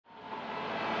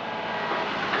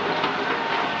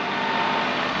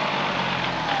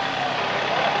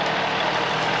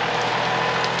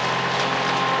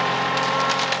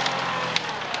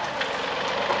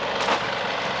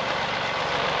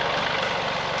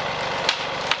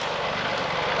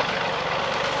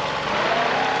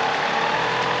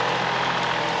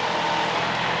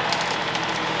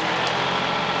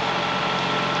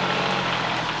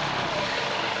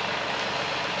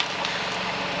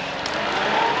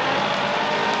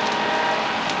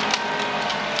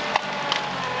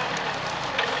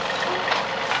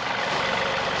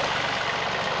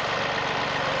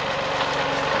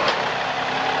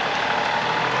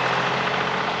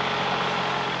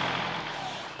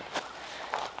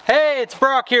Hey, it's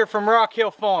Brock here from Rock Hill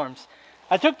Farms.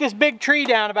 I took this big tree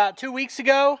down about 2 weeks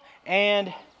ago,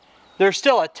 and there's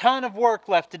still a ton of work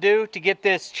left to do to get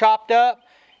this chopped up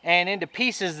and into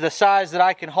pieces the size that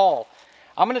I can haul.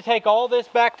 I'm going to take all this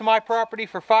back to my property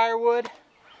for firewood.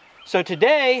 So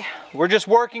today, we're just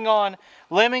working on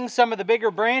limbing some of the bigger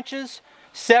branches,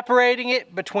 separating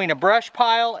it between a brush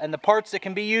pile and the parts that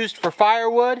can be used for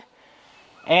firewood.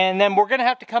 And then we're going to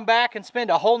have to come back and spend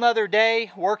a whole nother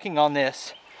day working on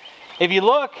this. If you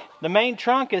look, the main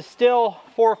trunk is still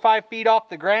 4 or 5 feet off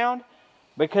the ground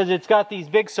because it's got these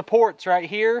big supports right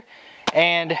here.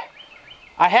 And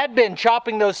I had been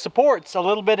chopping those supports a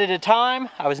little bit at a time.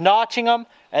 I was notching them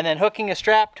and then hooking a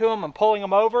strap to them and pulling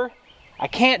them over. I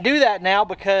can't do that now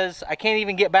because I can't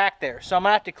even get back there. So I'm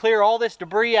gonna have to clear all this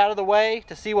debris out of the way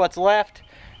to see what's left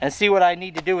and see what I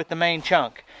need to do with the main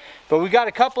chunk. But we've got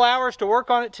a couple hours to work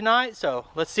on it tonight, so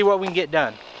let's see what we can get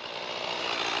done.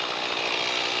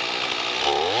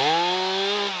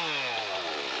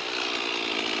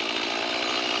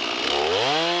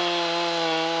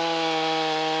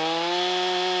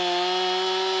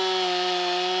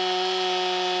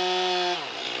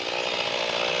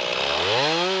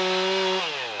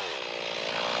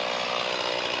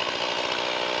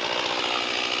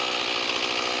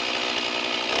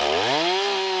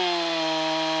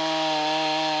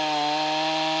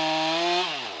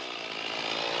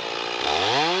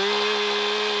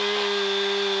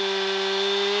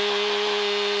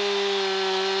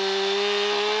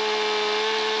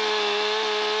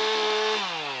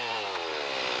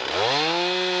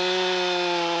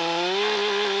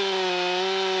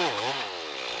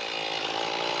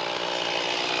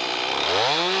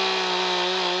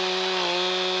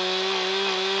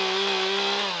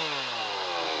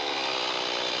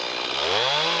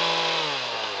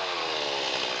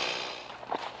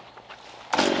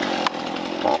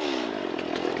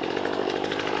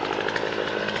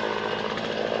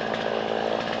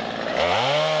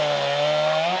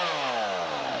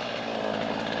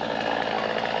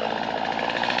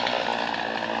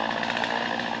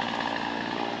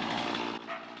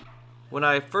 When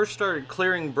I first started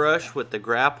clearing brush with the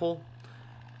grapple,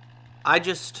 I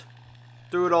just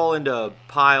threw it all into a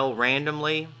pile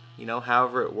randomly, you know,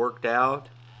 however it worked out.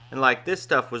 And like this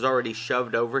stuff was already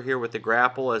shoved over here with the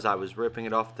grapple as I was ripping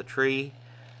it off the tree.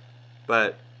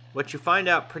 But what you find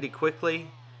out pretty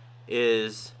quickly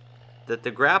is that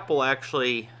the grapple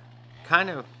actually kind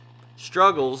of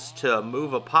struggles to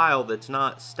move a pile that's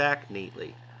not stacked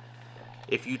neatly.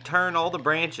 If you turn all the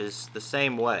branches the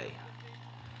same way,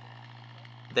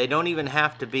 they don't even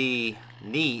have to be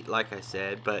neat, like I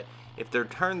said, but if they're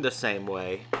turned the same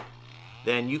way,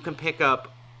 then you can pick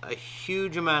up a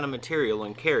huge amount of material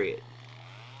and carry it.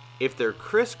 If they're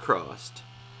crisscrossed,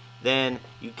 then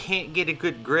you can't get a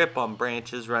good grip on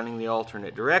branches running the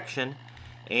alternate direction,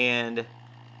 and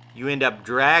you end up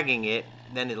dragging it,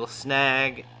 then it'll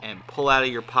snag and pull out of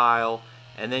your pile,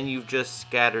 and then you've just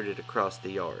scattered it across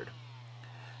the yard.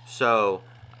 So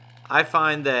I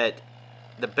find that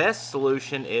the best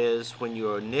solution is when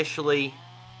you initially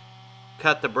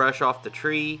cut the brush off the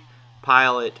tree,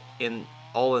 pile it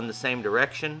all in the same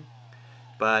direction.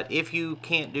 But if you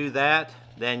can't do that,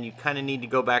 then you kind of need to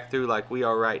go back through like we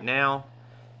are right now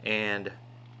and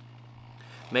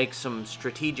make some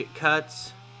strategic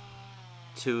cuts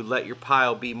to let your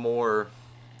pile be more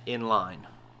in line.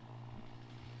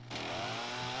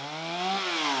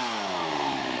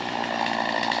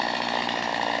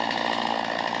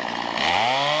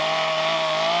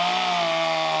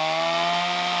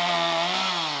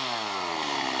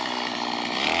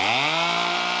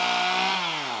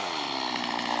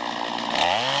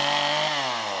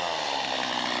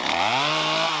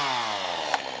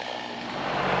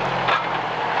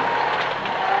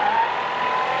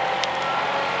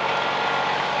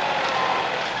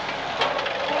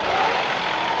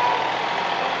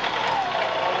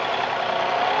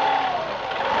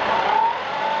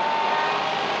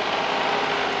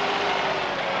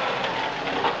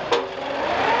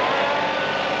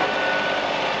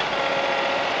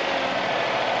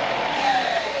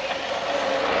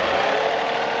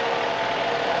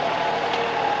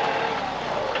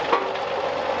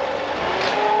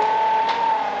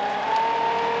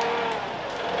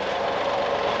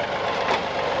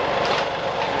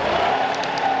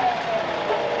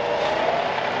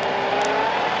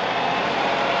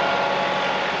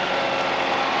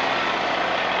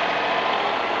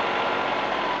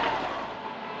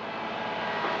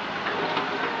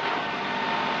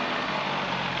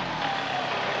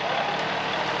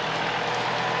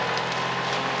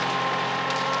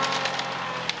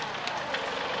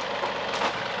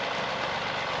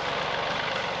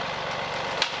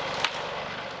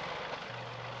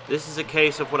 This is a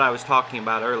case of what I was talking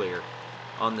about earlier.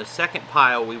 On the second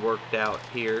pile we worked out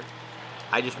here,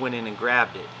 I just went in and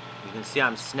grabbed it. You can see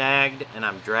I'm snagged and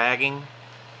I'm dragging.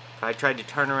 If I tried to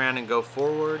turn around and go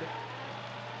forward,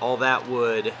 all that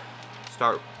would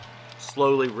start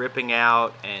slowly ripping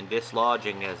out and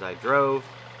dislodging as I drove,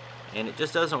 and it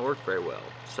just doesn't work very well.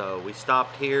 So we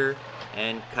stopped here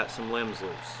and cut some limbs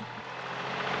loose.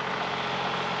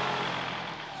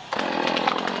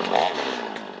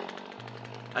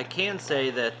 I can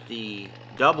say that the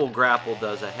double grapple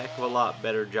does a heck of a lot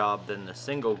better job than the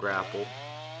single grapple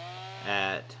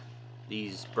at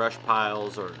these brush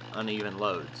piles or uneven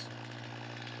loads.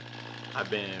 I've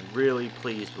been really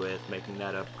pleased with making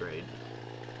that upgrade.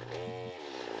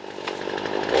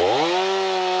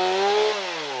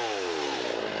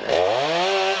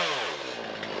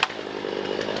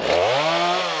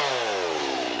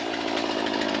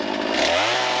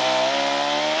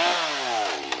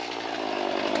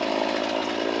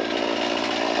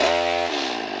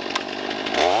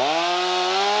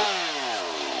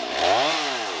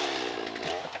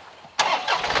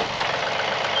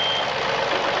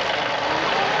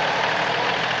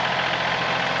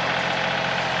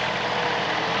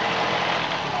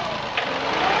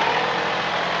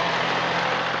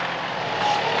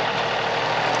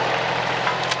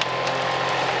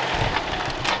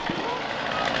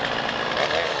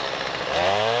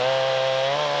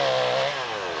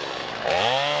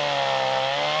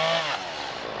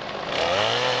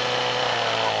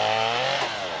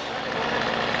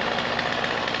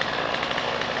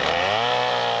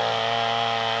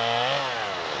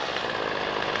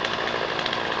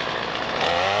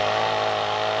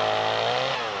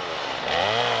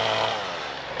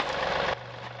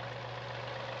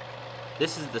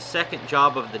 This is the second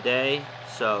job of the day,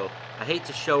 so I hate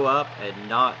to show up and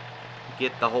not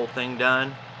get the whole thing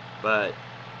done, but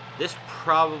this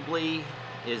probably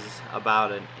is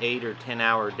about an 8 or 10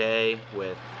 hour day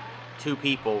with 2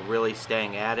 people really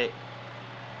staying at it,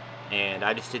 and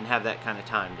I just didn't have that kind of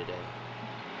time today.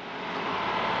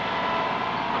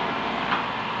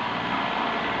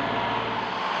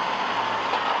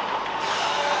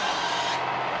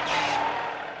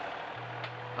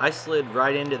 I slid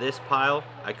right into this pile.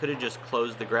 I could have just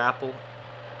closed the grapple,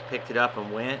 picked it up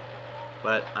and went,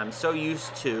 but I'm so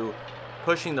used to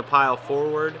pushing the pile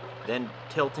forward, then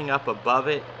tilting up above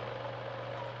it,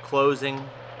 closing,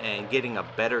 and getting a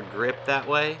better grip that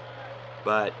way,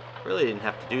 but really didn't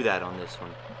have to do that on this one.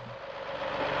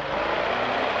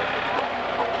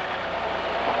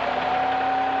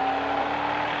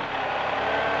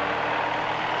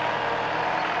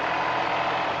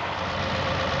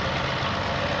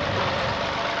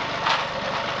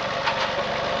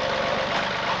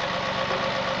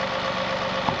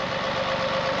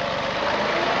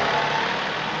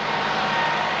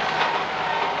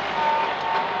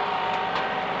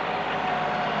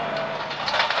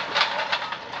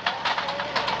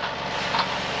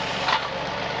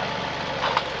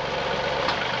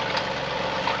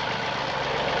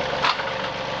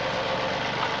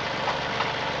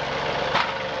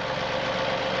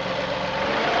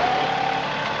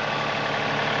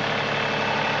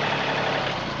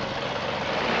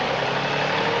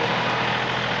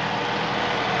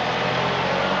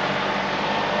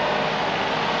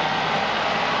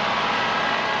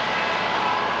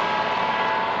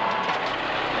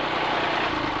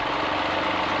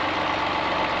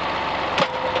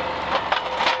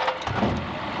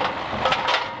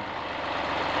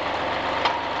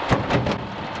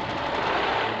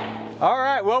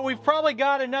 Alright, well, we've probably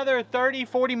got another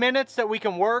 30-40 minutes that we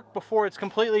can work before it's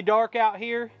completely dark out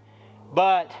here,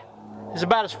 but it's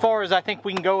about as far as I think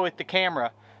we can go with the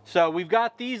camera. So we've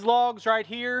got these logs right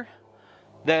here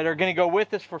that are going to go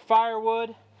with us for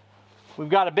firewood. We've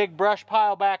got a big brush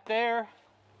pile back there,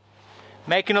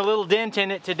 making a little dent in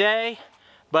it today,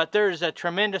 but there's a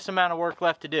tremendous amount of work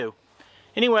left to do.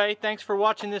 Anyway, thanks for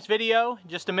watching this video. In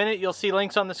just a minute you'll see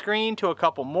links on the screen to a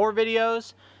couple more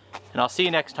videos, and I'll see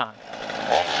you next time.